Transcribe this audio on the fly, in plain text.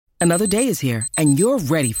Another day is here, and you're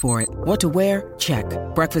ready for it. What to wear? Check.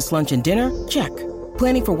 Breakfast, lunch, and dinner? Check.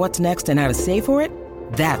 Planning for what's next and how to save for it?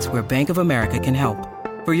 That's where Bank of America can help.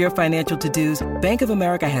 For your financial to-dos, Bank of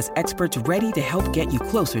America has experts ready to help get you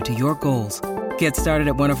closer to your goals. Get started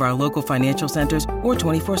at one of our local financial centers or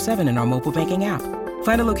 24/7 in our mobile banking app.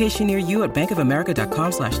 Find a location near you at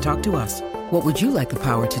bankofamerica.com/talktous. What would you like the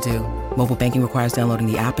power to do? Mobile banking requires downloading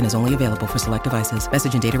the app and is only available for select devices.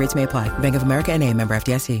 Message and data rates may apply. Bank of America N.A., member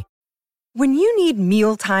FDIC. When you need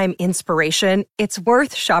mealtime inspiration, it's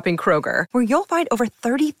worth shopping Kroger, where you'll find over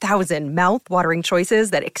 30,000 mouth-watering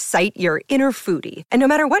choices that excite your inner foodie. And no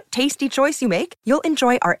matter what tasty choice you make, you'll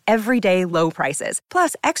enjoy our everyday low prices,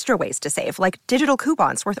 plus extra ways to save, like digital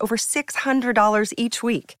coupons worth over $600 each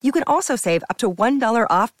week. You can also save up to $1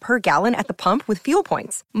 off per gallon at the pump with fuel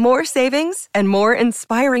points. More savings and more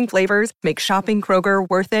inspiring flavors make shopping Kroger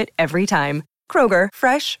worth it every time. Kroger,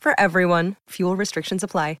 fresh for everyone. Fuel restrictions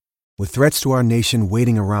apply. With threats to our nation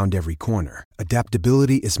waiting around every corner,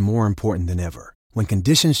 adaptability is more important than ever. When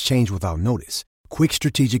conditions change without notice, quick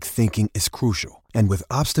strategic thinking is crucial. And with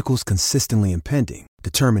obstacles consistently impending,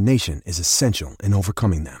 determination is essential in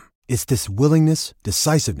overcoming them. It's this willingness,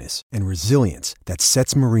 decisiveness, and resilience that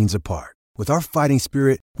sets Marines apart. With our fighting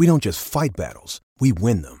spirit, we don't just fight battles, we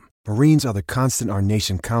win them. Marines are the constant our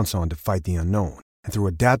nation counts on to fight the unknown. And through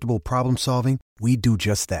adaptable problem solving, we do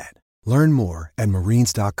just that. Learn more at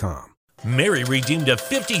marines.com. Mary redeemed a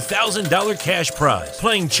 $50,000 cash prize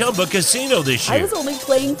playing Chumba Casino this year. I was only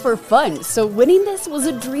playing for fun, so winning this was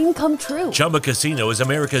a dream come true. Chumba Casino is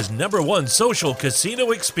America's #1 social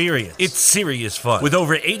casino experience. It's serious fun. With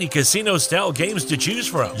over 80 casino-style games to choose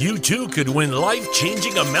from, you too could win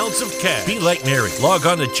life-changing amounts of cash. Be like Mary. Log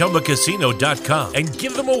on to ChumbaCasino.com and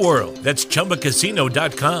give them a whirl. That's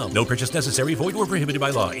ChumbaCasino.com. No purchase necessary. Void or prohibited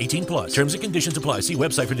by law. 18+. Terms and conditions apply. See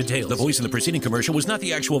website for details. The voice in the preceding commercial was not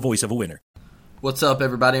the actual voice of a winner. What's up,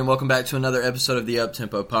 everybody, and welcome back to another episode of the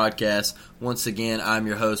Uptempo Podcast. Once again, I'm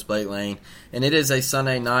your host, Blake Lane, and it is a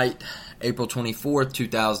Sunday night, April 24th,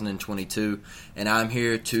 2022, and I'm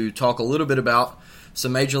here to talk a little bit about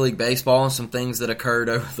some Major League Baseball and some things that occurred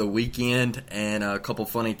over the weekend, and a couple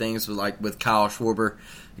funny things with Kyle Schwarber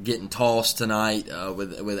getting tossed tonight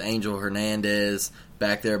with Angel Hernandez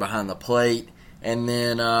back there behind the plate, and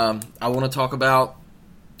then I want to talk about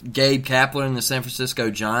Gabe Kapler and the San Francisco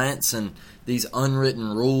Giants and these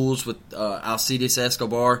unwritten rules with Alcides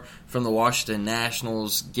Escobar from the Washington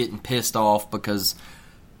Nationals getting pissed off because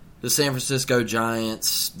the San Francisco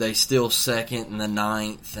Giants, they still second in the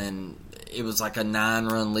ninth, and it was like a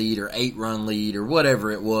 9-run lead or 8-run lead or whatever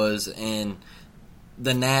it was, and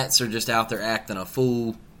the Nats are just out there acting a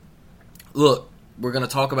fool. Look, we're going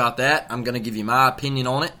to talk about that. I'm going to give you my opinion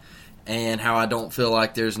on it and how I don't feel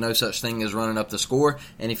like there's no such thing as running up the score.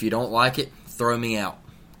 And if you don't like it, throw me out.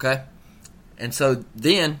 Okay? And so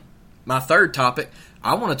then, my third topic,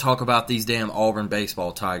 I want to talk about these damn Auburn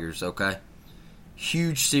baseball Tigers, okay?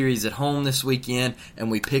 Huge series at home this weekend,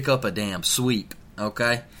 and we pick up a damn sweep,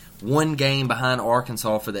 okay? 1 game behind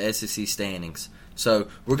Arkansas for the SEC standings. So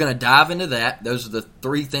we're going to dive into that. Those are the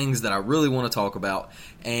 3 things that I really want to talk about.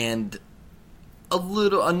 And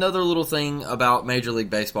another little thing about Major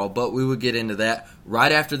League Baseball, but we will get into that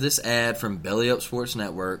right after this ad from Belly Up Sports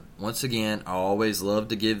Network. Once again, I always love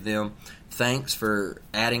to give them thanks for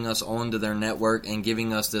adding us onto their network and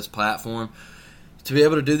giving us this platform to be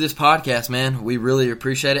able to do this podcast, man. We really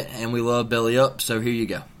appreciate it, and we love Belly Up, so here you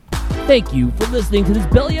go. Thank you for listening to this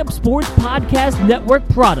Belly Up Sports Podcast Network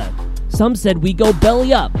product. Some said we go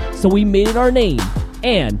belly up, so we made it our name,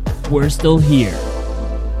 and we're still here.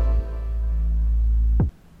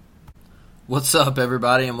 What's up,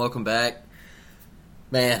 everybody, and welcome back.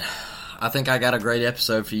 Man, I think I got a great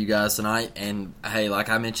episode for you guys tonight, and hey, like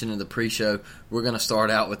I mentioned in the pre-show, we're going to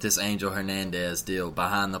start out with this Angel Hernandez deal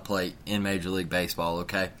behind the plate in Major League Baseball,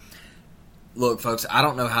 okay? Look, folks, I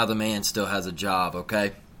don't know how the man still has a job,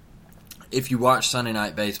 okay? If you watch Sunday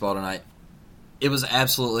Night Baseball tonight, it was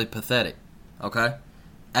absolutely pathetic, okay?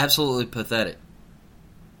 Absolutely pathetic.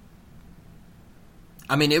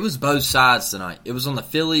 I mean, it was both sides tonight. It was on the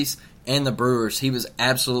Phillies and the Brewers. He was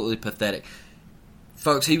absolutely pathetic.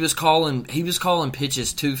 Folks, he was calling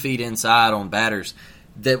pitches 2 feet inside on batters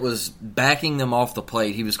that was backing them off the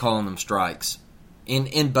plate. He was calling them strikes.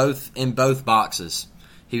 In both boxes,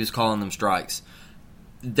 he was calling them strikes.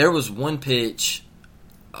 There was one pitch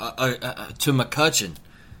to McCutchen,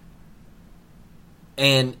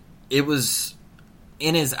 and it was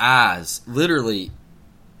in his eyes, literally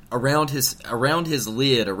around his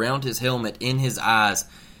lid, around his helmet, in his eyes,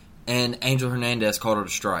 and Angel Hernandez called it a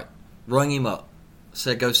strike. Rung him up.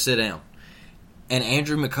 Said, go sit down. And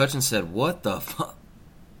Andrew McCutchen said, what the fuck?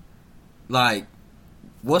 Like,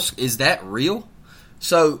 is that real?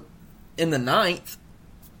 So, in the ninth,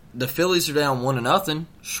 the Phillies are down 1-0.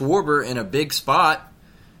 Schwarber in a big spot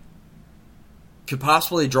could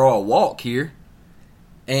possibly draw a walk here.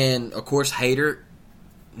 And, of course,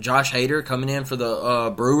 Josh Hader coming in for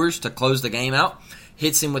the Brewers to close the game out.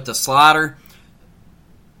 Hits him with the slider.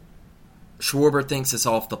 Schwarber thinks it's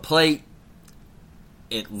off the plate.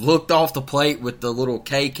 It looked off the plate with the little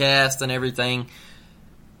K-cast and everything.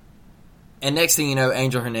 And next thing you know,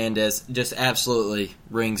 Angel Hernandez just absolutely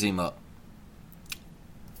rings him up.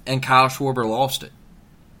 And Kyle Schwarber lost it.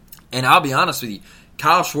 And I'll be honest with you,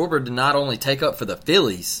 Kyle Schwarber did not only take up for the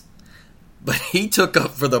Phillies, but he took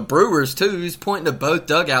up for the Brewers too. He was pointing to both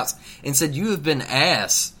dugouts and said, "You have been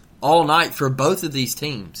ass all night for both of these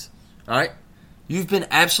teams. All right? You've been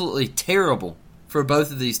absolutely terrible for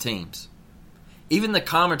both of these teams." Even the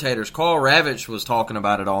commentators, Carl Ravitch was talking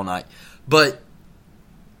about it all night. But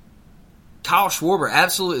Kyle Schwarber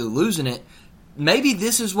absolutely losing it. Maybe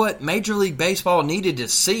this is what Major League Baseball needed to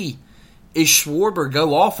see, is Schwarber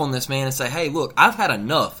go off on this man and say, "Hey, look, I've had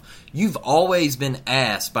enough. You've always been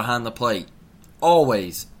ass behind the plate.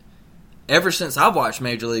 Always. Ever since I've watched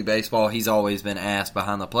Major League Baseball, he's always been ass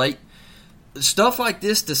behind the plate." Stuff like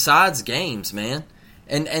this decides games, man.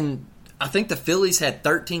 And I think the Phillies had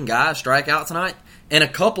 13 guys strike out tonight, and a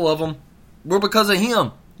couple of them were because of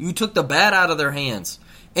him. You took the bat out of their hands.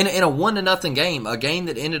 In a 1-0 game, a game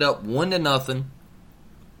that ended up 1-0,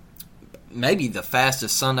 maybe the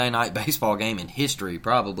fastest Sunday night baseball game in history,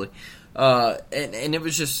 probably. And it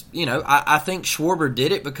was just, I think Schwarber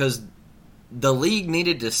did it because the league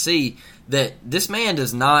needed to see that this man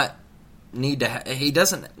does not need to. He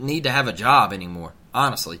doesn't need to have a job anymore,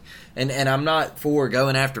 honestly. And I'm not for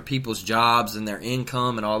going after people's jobs and their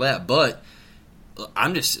income and all that, but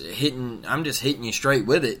I'm just hitting you straight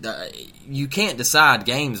with it. You can't decide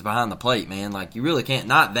games behind the plate, man. Like, you really can't.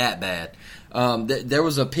 Not that bad. There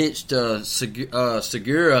was a pitch to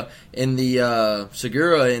Segura in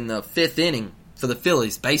the fifth inning for the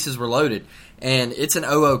Phillies. Bases were loaded, and it's an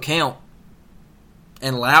 0-0 count.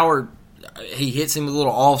 And Lauer, he hits him with a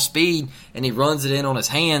little off speed, and he runs it in on his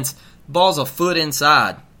hands. Ball's a foot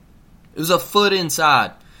inside. It was a foot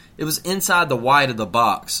inside. It was inside the white of the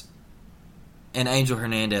box. And Angel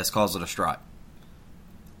Hernandez calls it a strike.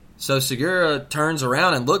 So Segura turns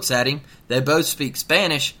around and looks at him. They both speak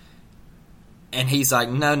Spanish. And he's like,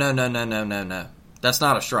 no. That's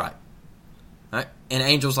not a strike. All right? And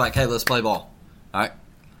Angel's like, "Hey, let's play ball." All right?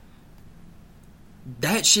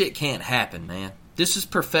 That shit can't happen, man. This is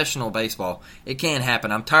professional baseball. It can't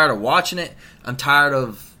happen. I'm tired of watching it. I'm tired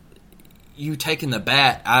of you taking the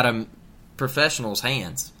bat out of professionals'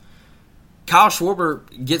 hands. Kyle Schwarber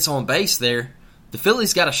gets on base there. The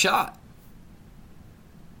Phillies got a shot.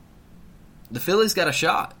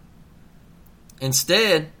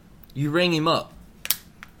 Instead, you ring him up.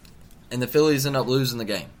 And the Phillies end up losing the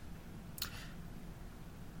game.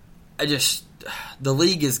 The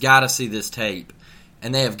league has got to see this tape.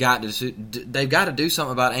 And they've got to do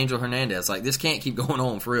something about Angel Hernandez. Like, this can't keep going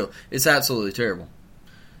on for real. It's absolutely terrible.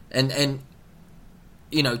 And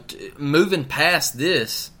moving past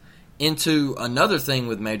this into another thing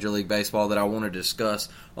with Major League Baseball that I want to discuss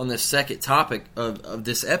on this second topic of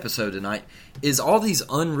this episode tonight is all these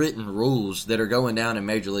unwritten rules that are going down in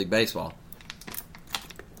Major League Baseball.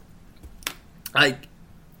 Like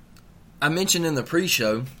I mentioned in the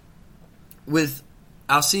pre-show, with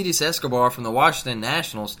Alcides Escobar from the Washington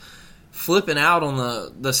Nationals flipping out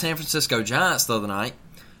on the San Francisco Giants the other night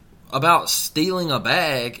about stealing a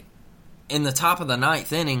bag in the top of the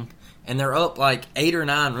ninth inning, and they're up like 8 or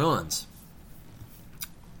 9 runs.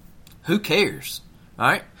 Who cares? All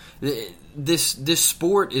right? This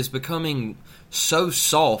sport is becoming so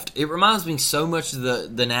soft. It reminds me so much of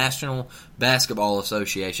the National Basketball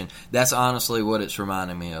Association. That's honestly what it's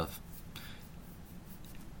reminding me of.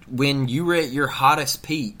 When you were at your hottest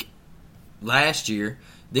peak last year,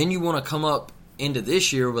 then you want to come up into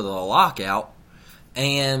this year with a lockout,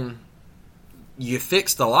 and you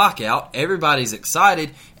fix the lockout, everybody's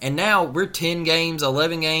excited, and now we're 10 games,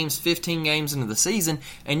 11 games, 15 games into the season,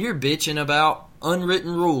 and you're bitching about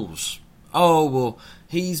unwritten rules. Oh, well,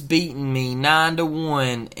 he's beating me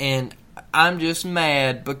 9-1, and I'm just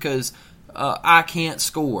mad because I can't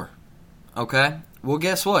score. Okay? Well,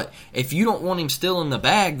 guess what? If you don't want him still in the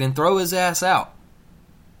bag, then throw his ass out.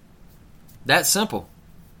 That's simple.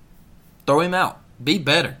 Throw him out. Be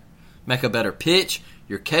better. Make a better pitch.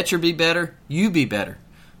 Your catcher be better. You be better.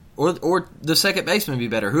 Or the second baseman be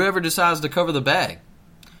better. Whoever decides to cover the bag.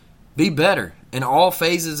 Be better in all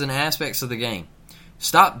phases and aspects of the game.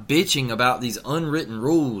 Stop bitching about these unwritten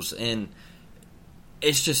rules. And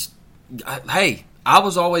it's just, I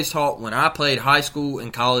was always taught when I played high school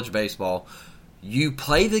and college baseball, you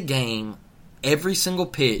play the game every single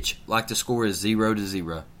pitch like the score is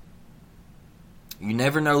 0-0. You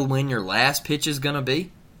never know when your last pitch is going to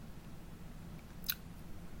be.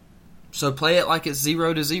 So play it like it's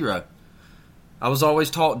 0-0. I was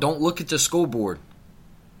always taught, don't look at the scoreboard.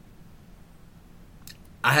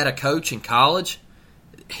 I had a coach in college.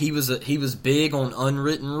 He was big on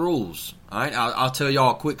unwritten rules. All right, I'll tell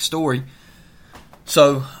y'all a quick story.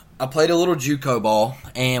 So I played a little JUCO ball,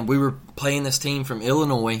 and we were playing this team from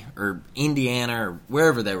Illinois or Indiana or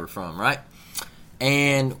wherever they were from, right?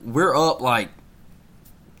 And we're up like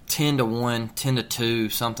 10-1,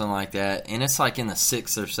 10-2, something like that. And it's like in the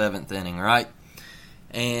 6th or 7th inning, right?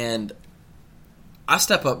 And I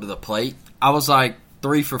step up to the plate. I was like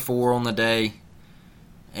 3 for 4 on the day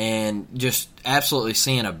and just absolutely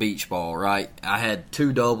seeing a beach ball, right? I had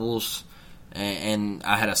 2 doubles and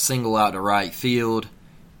I had a single out to right field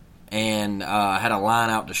and I had a line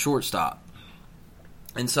out to shortstop.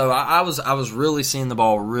 And so I was really seeing the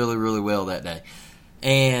ball really, really well that day.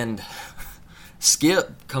 And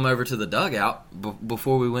Skip come over to the dugout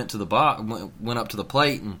before we went to the box, went up to the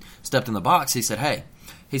plate and stepped in the box. He said, "Hey,"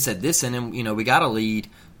 he said, "this inning, we got a lead.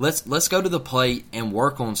 Let's go to the plate and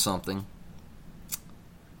work on something.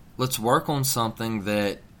 Let's work on something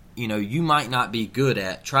that you might not be good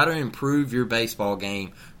at. Try to improve your baseball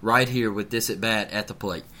game right here with this at bat at the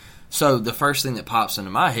plate." So the first thing that pops into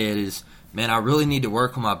my head is, man, I really need to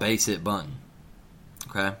work on my base hit bunting.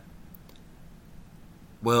 Okay.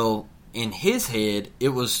 Well, in his head, it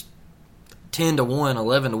was 10-1,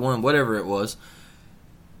 11-1, whatever it was.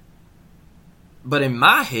 But in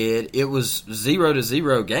my head, it was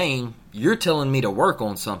 0-0 game. You're telling me to work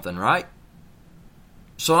on something, right?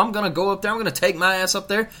 So I'm going to go up there. I'm going to take my ass up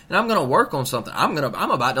there, and I'm going to work on something. I'm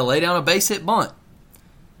about to lay down a base hit bunt.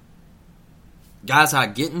 Guys, I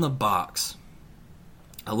get in the box.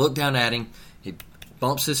 I look down at him. He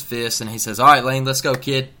bumps his fist, and he says, "All right, Lane, let's go,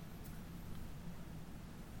 kid."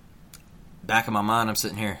 Back of my mind, I'm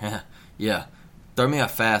sitting here, yeah, throw me a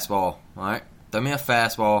fastball, all right? Throw me a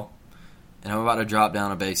fastball, and I'm about to drop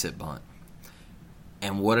down a base hit bunt.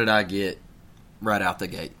 And what did I get right out the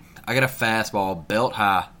gate? I got a fastball belt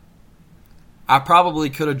high. I probably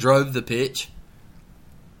could have drove the pitch.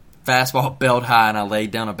 Fastball belt high, and I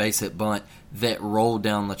laid down a base hit bunt that rolled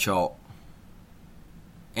down the chalk.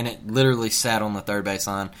 And it literally sat on the third base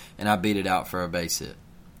line, and I beat it out for a base hit.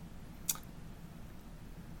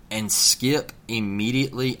 And Skip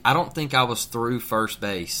immediately, I don't think I was through first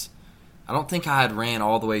base. I don't think I had ran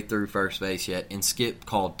all the way through first base yet, and Skip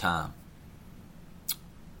called time.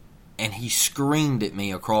 And he screamed at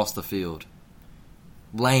me across the field,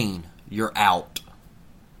 "Lane, you're out.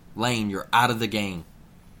 Lane, you're out of the game."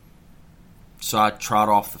 So I trot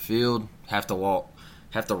off the field, have to run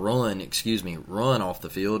off the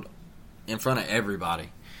field in front of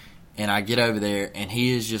everybody. And I get over there, and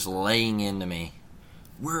he is just laying into me.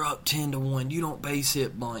 "We're up 10-1. You don't base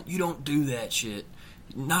hit bunt. You don't do that shit.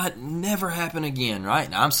 Never happen again," right?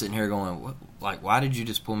 And I'm sitting here going, why did you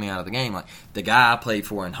just pull me out of the game? Like, the guy I played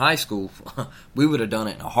for in high school, we would have done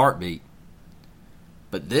it in a heartbeat.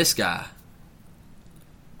 But this guy,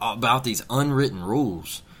 about these unwritten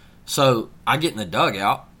rules. So I get in the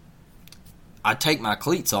dugout. I take my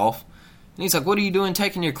cleats off. And he's like, "What are you doing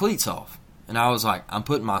taking your cleats off?" And I was like, "I'm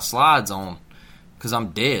putting my slides on because I'm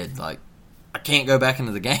dead. Like, I can't go back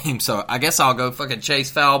into the game, so I guess I'll go fucking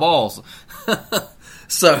chase foul balls."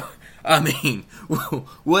 So, I mean,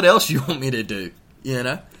 what else you want me to do,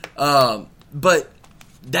 But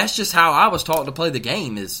that's just how I was taught to play the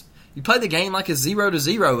game, is you play the game like it's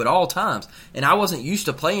 0-0 at all times. And I wasn't used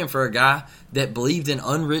to playing for a guy that believed in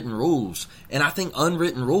unwritten rules. And I think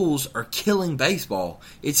unwritten rules are killing baseball.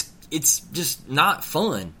 It's just not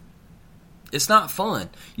fun. It's not fun.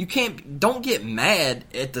 Don't get mad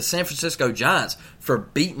at the San Francisco Giants for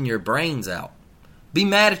beating your brains out. Be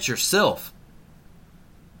mad at yourself.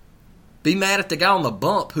 Be mad at the guy on the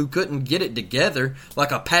bump who couldn't get it together,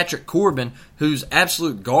 like a Patrick Corbin, who's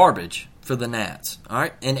absolute garbage for the Nats. All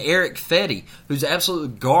right? And Eric Fetty, who's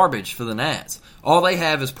absolute garbage for the Nats. All they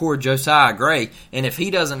have is poor Josiah Gray, and if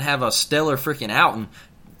he doesn't have a stellar freaking outing,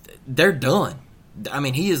 they're done. I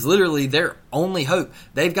mean, he is literally their only hope.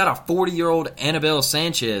 They've got a 40-year-old Anibal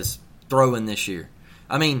Sanchez throwing this year.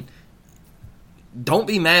 I mean, don't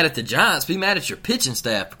be mad at the Giants. Be mad at your pitching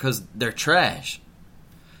staff because they're trash.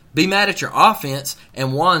 Be mad at your offense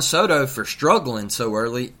and Juan Soto for struggling so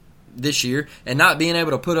early this year and not being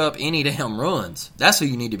able to put up any damn runs. That's who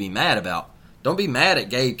you need to be mad about. Don't be mad at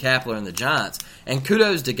Gabe Kapler and the Giants. And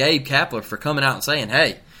kudos to Gabe Kapler for coming out and saying,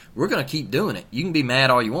 "Hey, we're going to keep doing it. You can be mad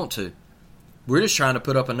all you want to. We're just trying to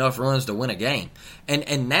put up enough runs to win a game.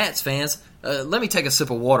 And Nats fans, let me take a sip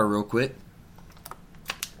of water real quick.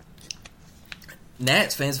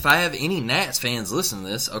 Nats fans, if I have any Nats fans listen to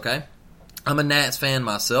this, okay? I'm a Nats fan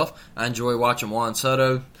myself. I enjoy watching Juan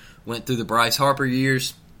Soto. Went through the Bryce Harper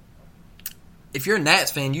years. If you're a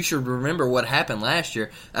Nats fan, you should remember what happened last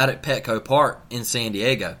year out at Petco Park in San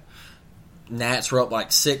Diego. Nats were up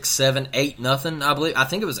like 6, 7, 8-0, I believe. I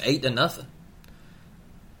think it was 8-0.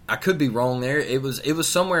 I could be wrong there. It was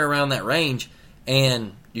somewhere around that range,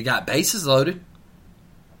 and you got bases loaded.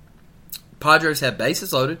 Padres had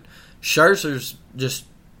bases loaded. Scherzer's just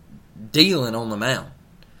dealing on the mound.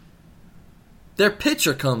 Their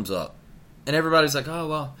pitcher comes up, and everybody's like, "Oh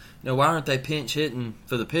well, why aren't they pinch hitting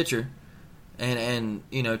for the pitcher, and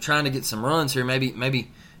trying to get some runs here?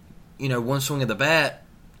 Maybe one swing of the bat,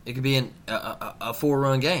 it could be a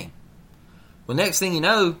 4-run game." Well, next thing you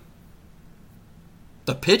know,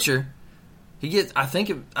 the pitcher, he gets. I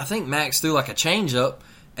think Max threw like a changeup,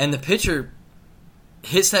 and the pitcher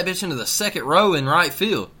hits that bitch into the second row in right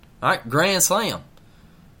field. All right, grand slam.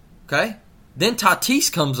 Okay, then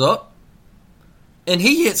Tatis comes up, and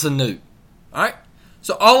he hits a nuke. All right,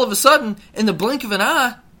 so all of a sudden, in the blink of an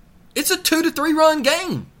eye, it's a 2 to 3 run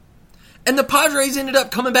game, and the Padres ended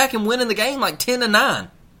up coming back and winning the game like 10-9,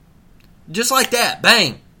 just like that.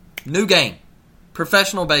 Bang, new game.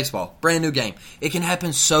 Professional baseball, brand new game. It can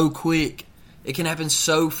happen so quick. It can happen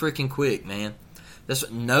so freaking quick, man.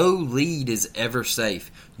 No lead is ever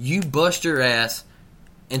safe. You bust your ass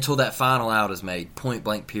until that final out is made, point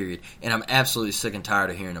blank period. And I'm absolutely sick and tired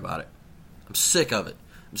of hearing about it. I'm sick of it.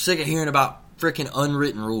 I'm sick of hearing about freaking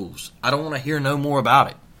unwritten rules. I don't want to hear no more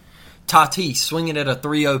about it. Tatis swinging at a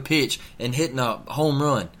 3-0 pitch and hitting a home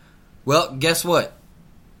run. Well, guess what?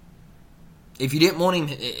 If you didn't want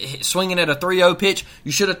him swinging at a 3-0 pitch,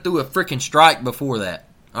 you should have threw a freaking strike before that.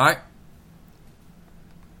 All right?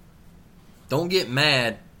 Don't get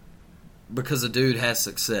mad because a dude has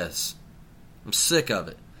success. I'm sick of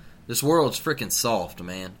it. This world's freaking soft,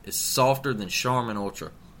 man. It's softer than Charmin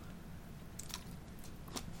Ultra.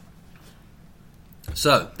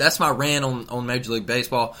 So, that's my rant on Major League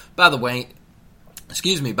Baseball. By the way,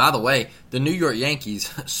 the New York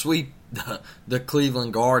Yankees sweep the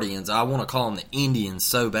Cleveland Guardians. I want to call them the Indians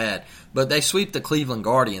so bad. But they sweep the Cleveland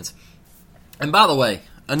Guardians. And by the way,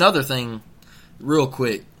 another thing, real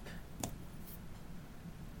quick.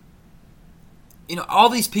 All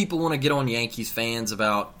these people want to get on Yankees fans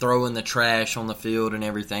about throwing the trash on the field and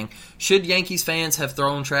everything. Should Yankees fans have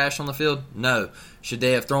thrown trash on the field? No. Should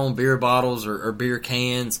they have thrown beer bottles or beer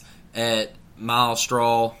cans at Miles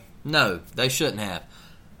Straw? No, they shouldn't have.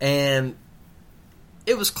 And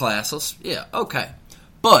it was classless. Yeah, okay.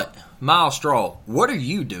 But, Miles Straw, what are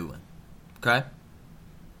you doing? Okay?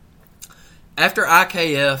 After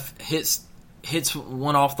IKF hits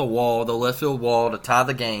one off the wall, the left field wall, to tie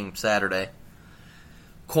the game Saturday,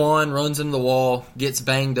 Quan runs into the wall, gets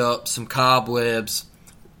banged up, some cobwebs.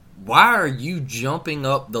 Why are you jumping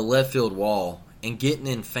up the left field wall and getting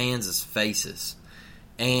in fans' faces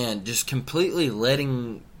and just completely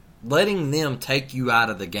letting them take you out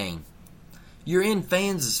of the game? You're in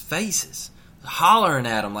fans' faces, hollering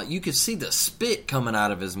at them like you could see the spit coming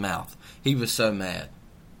out of his mouth. He was so mad.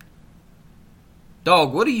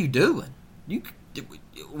 Dog, what are you doing?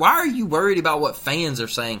 Why are you worried about what fans are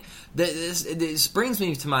saying? This brings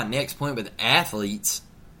me to my next point with athletes.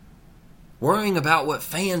 Worrying about what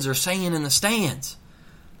fans are saying in the stands.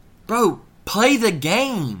 Bro, play the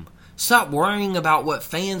game. Stop worrying about what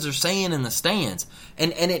fans are saying in the stands.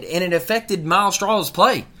 And it affected Miles Straw's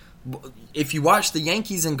play. If you watch the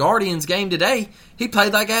Yankees and Guardians game today, he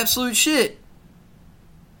played like absolute shit.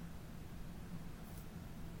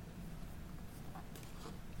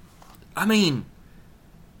 I mean,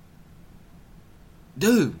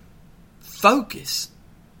 dude, focus.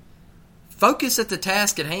 Focus at the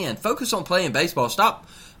task at hand. Focus on playing baseball. Stop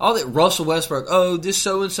all that Russell Westbrook, this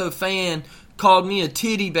so-and-so fan called me a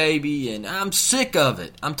titty baby, and I'm sick of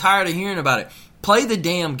it. I'm tired of hearing about it. Play the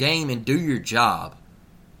damn game and do your job.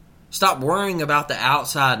 Stop worrying about the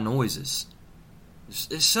outside noises.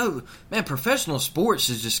 It's so, man, professional sports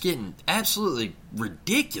is just getting absolutely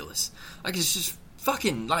ridiculous. Like, it's just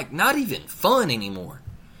fucking, like, not even fun anymore.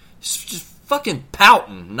 It's just fucking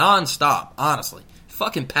pouting nonstop, honestly.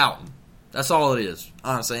 Fucking pouting. That's all it is,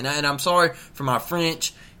 honestly. And I'm sorry for my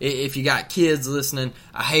French. If you got kids listening,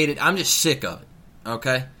 I hate it. I'm just sick of it,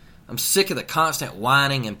 okay? I'm sick of the constant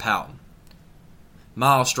whining and pouting.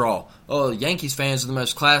 Miles Straw. Yankees fans are the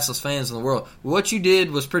most classless fans in the world. What you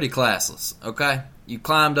did was pretty classless, okay? You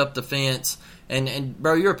climbed up the fence And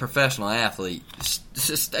bro, you're a professional athlete.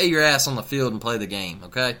 Just stay your ass on the field and play the game,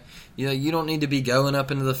 okay? You don't need to be going up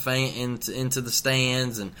into the into the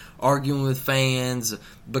stands and arguing with fans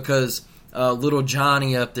because little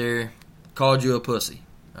Johnny up there called you a pussy,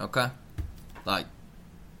 okay? Like,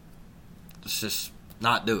 let's just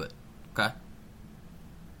not do it, okay?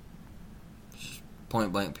 Just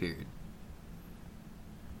point blank period.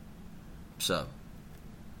 So,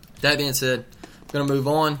 that being said, I'm going to move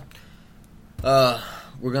on.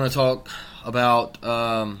 We're going to talk about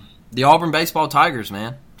the Auburn baseball Tigers,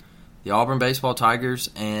 man. The Auburn baseball Tigers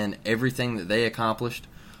and everything that they accomplished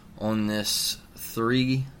on this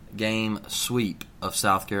 3-game sweep of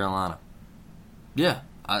South Carolina. Yeah,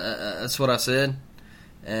 that's what I said.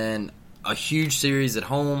 And a huge series at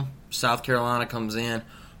home. South Carolina comes in.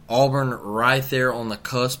 Auburn right there on the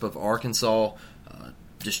cusp of Arkansas,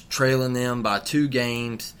 just trailing them by 2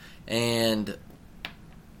 games. And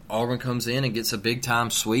Auburn comes in and gets a big-time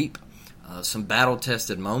sweep. Some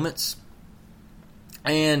battle-tested moments.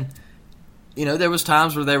 And, there was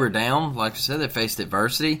times where they were down. Like I said, they faced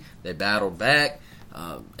adversity. They battled back.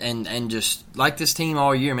 And just like this team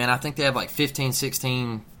all year, man, I think they have like 15,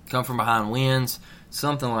 16 come-from-behind wins,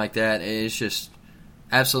 something like that. It's just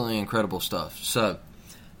absolutely incredible stuff. So,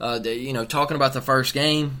 talking about the first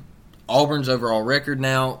game, Auburn's overall record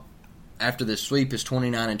now after this sweep is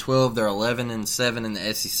 29-12. They're 11-7 in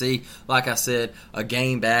the SEC. Like I said, a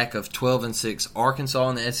game back of 12-6 Arkansas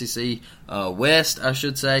in the SEC West, I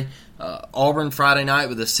should say. Auburn Friday night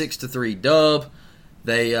with a 6-3 dub.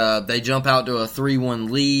 They jump out to a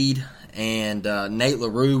 3-1 lead, and Nate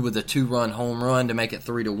LaRue with a 2-run home run to make it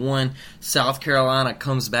 3-1. South Carolina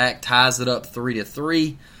comes back, ties it up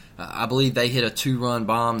 3-3. I believe they hit a 2-run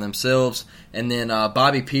bomb themselves, and then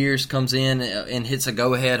Bobby Pierce comes in and hits a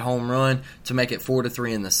go-ahead home run to make it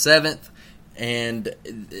 4-3 in the 7th. And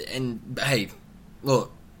hey,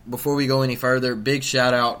 look, before we go any further, big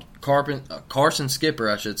shout out Carson Skipper,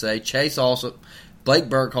 I should say, Chase Alsop, Blake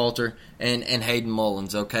Burkhalter, and Hayden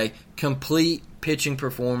Mullins. Okay, complete pitching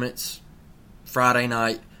performance Friday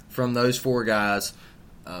night from those 4 guys.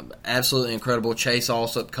 Absolutely incredible. Chase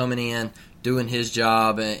Alsop coming in, doing his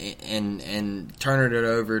job and turning it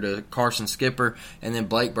over to Carson Skipper, and then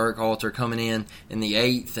Blake Burkhalter coming in the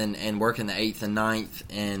 8th and working the 8th and 9th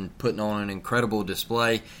and putting on an incredible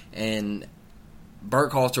display. And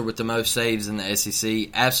Burkhalter with the most saves in the SEC,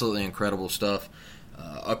 absolutely incredible stuff.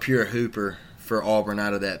 A pure hooper for Auburn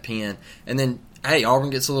out of that pen. And then, hey, Auburn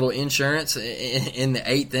gets a little insurance in the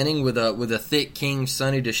 8th inning with a thick King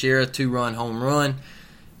Sonny DeShera 2-run home run.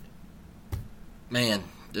 Man,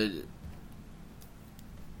 the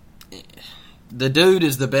dude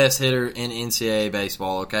is the best hitter in NCAA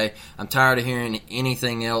baseball, okay? I'm tired of hearing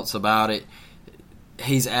anything else about it.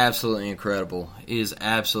 He's absolutely incredible. He is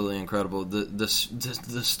absolutely incredible. The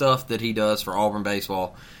stuff that he does for Auburn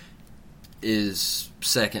baseball is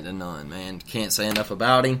second to none, man. Can't say enough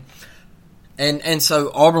about him. And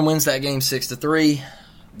so Auburn wins that game 6-3.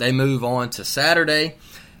 They move on to Saturday.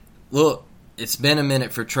 Look, it's been a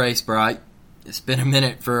minute for Trace Bright. It's been a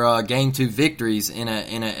minute for Game 2 victories in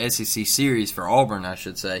a SEC series for Auburn, I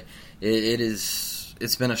should say.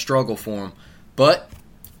 It's been a struggle for them. But,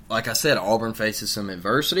 like I said, Auburn faces some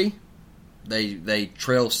adversity. They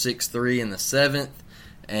trail 6-3 in the 7th,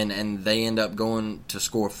 and they end up going to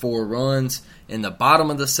score 4 runs in the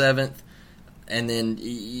bottom of the 7th. And then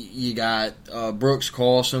you got Brooks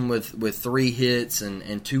Carlson with 3 hits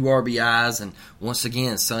and 2 RBIs. And once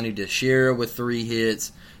again, Sonny DeShera with 3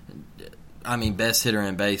 hits. I mean, best hitter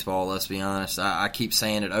in baseball, let's be honest. I keep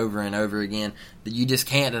saying it over and over again. You just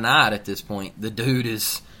can't deny it at this point. The dude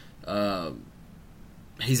is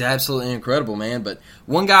he's absolutely incredible, man. But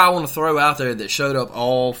one guy I want to throw out there that showed up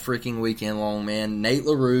all freaking weekend long, man, Nate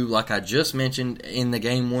LaRue, like I just mentioned in the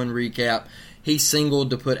Game 1 recap, he singled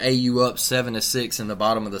to put AU up 7-6 in the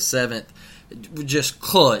bottom of the 7th. Just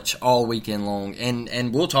clutch all weekend long.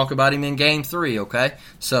 And we'll talk about him in Game 3, okay?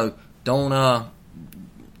 So don't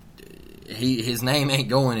his name ain't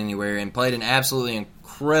going anywhere, and played an absolutely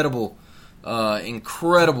incredible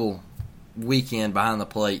weekend behind the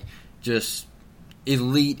plate. Just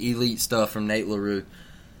elite stuff from Nate LaRue.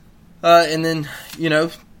 And then,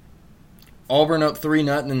 Auburn up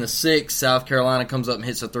 3-0 in the 6th. South Carolina comes up and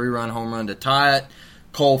hits a 3-run home run to tie it.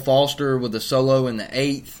 Cole Foster with a solo in the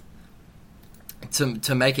 8th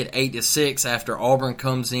to make it 8-6 after Auburn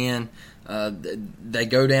comes in. They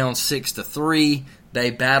go down 6-3. They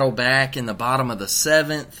battle back in the bottom of the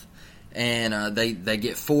 7th, and they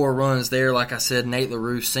get 4 runs there. Like I said, Nate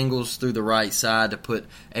LaRue singles through the right side to put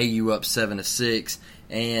AU up 7-6,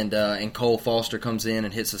 and Cole Foster comes in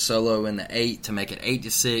and hits a solo in the 8th to make it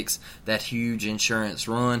 8-6. That huge insurance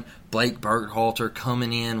run. Blake Berghalter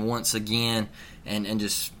coming in once again, and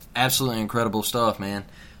just absolutely incredible stuff, man.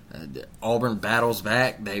 Auburn battles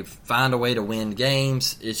back. They find a way to win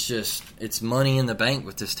games. It's money in the bank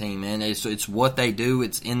with this team, man. It's what they do.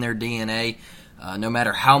 It's in their DNA. No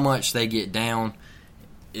matter how much they get down,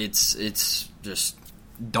 it's just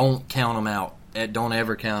don't count them out. Don't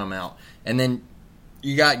ever count them out. And then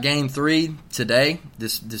you got Game 3 today.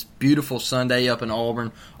 This beautiful Sunday up in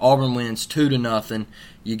Auburn. Auburn wins 2-0.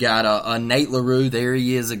 You got a Nate LaRue. There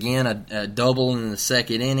he is again, a double in the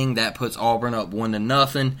second inning. That puts Auburn up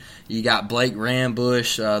 1-0. You got Blake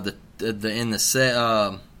Rambush in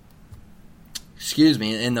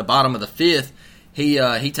the bottom of the 5th.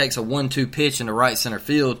 He takes a 1-2 pitch into right center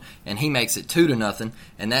field, and he makes it 2-0.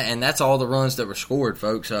 And that's all the runs that were scored,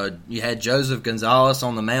 folks. You had Joseph Gonzalez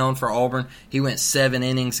on the mound for Auburn. He went 7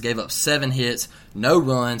 innings, gave up 7 hits, no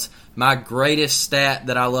runs. My greatest stat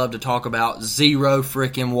that I love to talk about: 0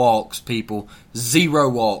 freaking walks, people. 0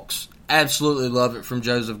 walks. Absolutely love it from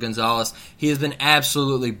Joseph Gonzalez. He has been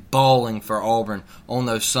absolutely balling for Auburn on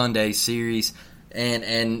those Sunday series,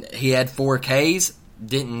 and he had 4 Ks.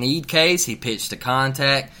 Didn't need Ks. He pitched to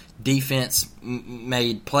contact. Defense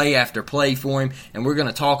made play after play for him. And we're going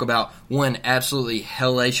to talk about one absolutely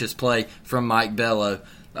hellacious play from Mike Bello.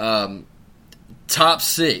 Top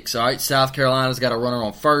 6. All right, South Carolina's got a runner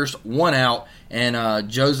on first, 1 out, and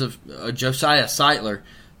Josiah Seitler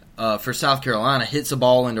for South Carolina hits a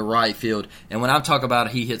ball into right field. And when I'm talking about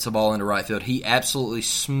he hits a ball into right field, he absolutely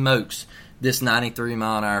smokes this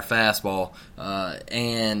 93-mile-an-hour fastball.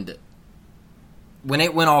 And when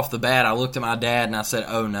it went off the bat, I looked at my dad and I said,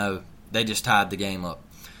 "Oh no, they just tied the game up."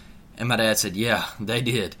 And my dad said, "Yeah, they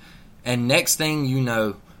did." And next thing you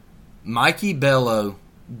know, Mikey Bello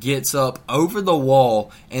gets up over the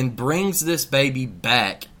wall and brings this baby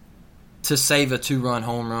back to save a 2-run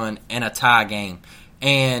home run and a tie game.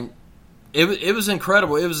 And it was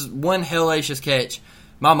incredible. It was one hellacious catch.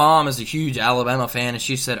 My mom is a huge Alabama fan, and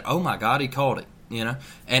she said, "Oh my God, he caught it." You know,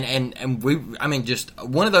 and just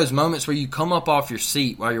one of those moments where you come up off your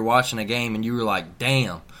seat while you're watching a game and you were like,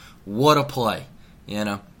 "Damn, what a play!" You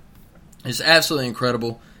know, it's absolutely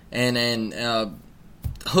incredible. And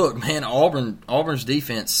look, man, Auburn's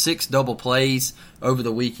defense, 6 double plays over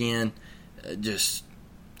the weekend, just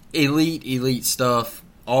elite stuff.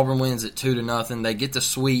 Auburn wins at 2-0. They get the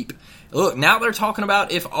sweep. Look, now they're talking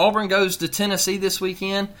about if Auburn goes to Tennessee this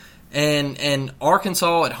weekend. And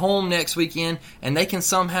Arkansas at home next weekend, and they can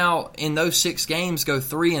somehow in those 6 games go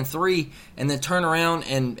 3-3, and then turn around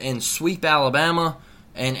and sweep Alabama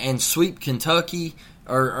and sweep Kentucky,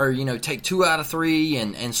 or take 2 out of 3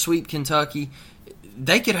 and sweep Kentucky.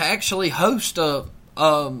 They could actually host a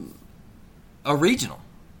regional.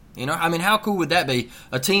 You know, I mean, how cool would that be?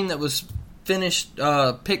 A team that was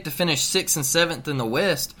picked to finish 6th and 7th in the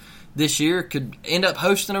West this year could end up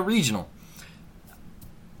hosting a regional.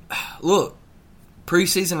 Look,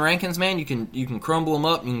 preseason rankings, man, you can crumble them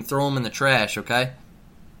up and you can throw them in the trash, okay?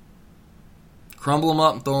 Crumble them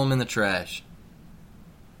up and throw them in the trash.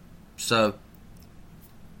 So,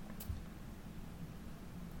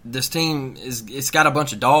 this team, it's got a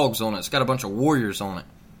bunch of dogs on it. It's got a bunch of warriors on it.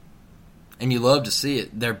 And you love to see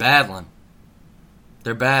it. They're battling.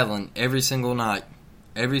 They're battling every single night.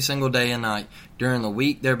 Every single day and night. During the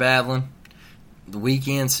week, they're battling. The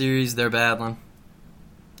weekend series, they're battling.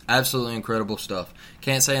 Absolutely incredible stuff.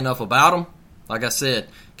 Can't say enough about them. Like I said,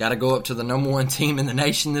 got to go up to the number 1 team in the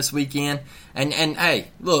nation this weekend. And hey,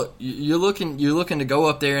 look, you're looking to go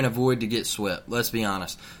up there and avoid to get swept. Let's be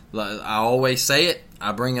honest. I always say it.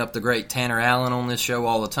 I bring up the great Tanner Allen on this show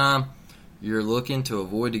all the time. You're looking to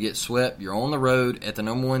avoid to get swept. You're on the road at the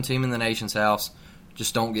number 1 team in the nation's house.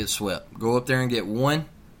 Just don't get swept. Go up there and get 1,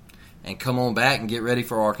 and come on back and get ready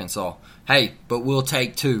for Arkansas. Hey, but we'll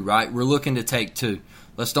take 2, right? We're looking to take 2.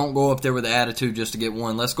 Let's don't go up there with the attitude just to get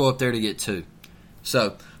 1. Let's go up there to get 2.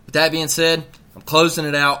 So, with that being said, I'm closing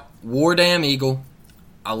it out. War Damn Eagle.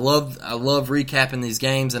 I love recapping these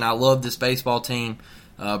games, and I love this baseball team.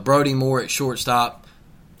 Brody Moore at shortstop.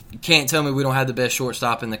 You can't tell me we don't have the best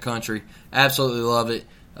shortstop in the country. Absolutely love it.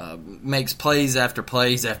 Makes plays after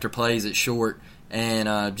plays after plays at short,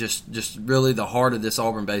 and just really the heart of this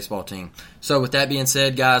Auburn baseball team. So, with that being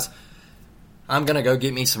said, guys, I'm going to go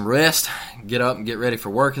get me some rest, get up and get ready for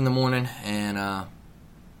work in the morning, and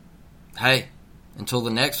hey, until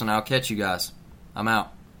the next one, I'll catch you guys. I'm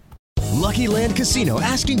out. Lucky Land Casino,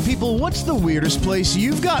 asking people, what's the weirdest place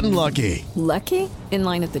you've gotten lucky? Lucky? In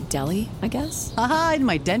line at the deli, I guess? Aha, in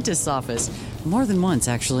my dentist's office. More than once,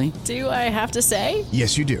 actually. Do I have to say?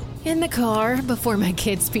 Yes, you do. In the car before my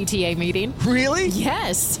kids' PTA meeting. Really?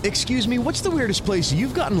 Yes. Excuse me, what's the weirdest place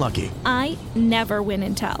you've gotten lucky? I never win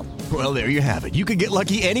and tell. Well, there you have it. You can get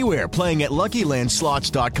lucky anywhere, playing at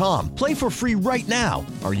LuckyLandSlots.com. Play for free right now.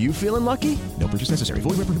 Are you feeling lucky? No purchase necessary.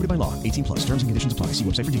 Void where prohibited by law. 18 plus. Terms and conditions apply. See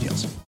website for details.